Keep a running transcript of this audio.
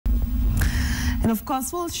And of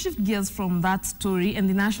course, we'll shift gears from that story and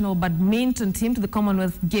the national badminton team to the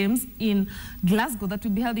Commonwealth Games in Glasgow that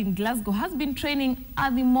will be held in Glasgow has been training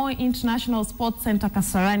at the Moi International Sports Centre,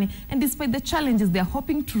 Kasarani. And despite the challenges, they are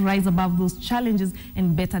hoping to rise above those challenges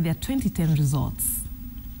and better their 2010 results.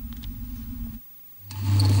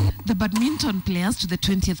 The badminton players to the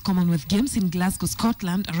 20th Commonwealth Games in Glasgow,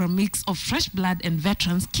 Scotland are a mix of fresh blood and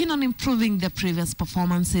veterans keen on improving their previous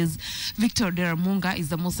performances. Victor Deramunga is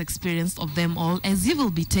the most experienced of them all, as he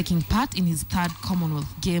will be taking part in his third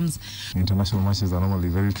Commonwealth Games. International matches are normally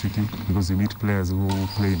very tricky because you meet players who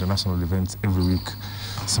play international events every week.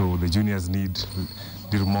 So the juniors need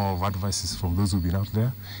more of advices from those who've been out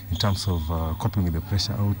there in terms of coping with the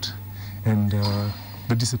pressure out and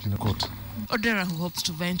the discipline of court. Odera, who hopes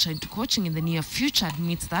to venture into coaching in the near future,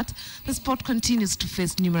 admits that the sport continues to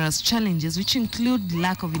face numerous challenges, which include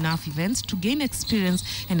lack of enough events to gain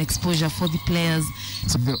experience and exposure for the players.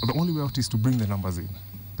 So the only way out is to bring the numbers in.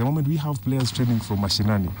 The moment we have players training from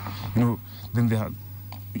Mashinani, then they are,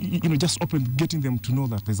 just getting them to know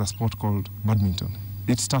that there's a sport called badminton.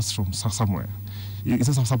 It starts from somewhere.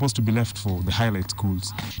 It's not supposed to be left for the highlight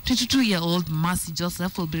schools. 22-year-old Mercy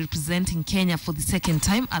Joseph will be representing Kenya for the second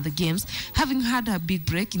time at the Games, having had her big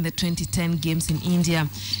break in the 2010 Games in India.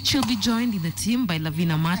 She'll be joined in the team by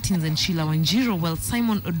Lavina Martins and Sheila Wanjiro, while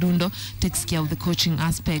Simon Odundo takes care of the coaching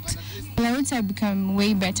aspect. I would say I've become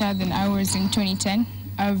way better than I was in 2010.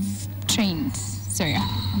 I've trained, so yeah,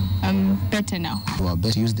 I'm better now. We're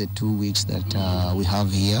best use the 2 weeks that we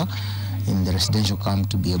have here in the residential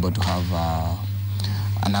camp to be able to have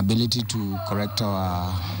an ability to correct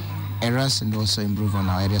our errors and also improve on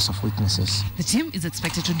our areas of weaknesses. The team is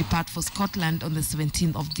expected to depart for Scotland on the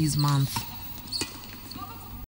 17th of this month.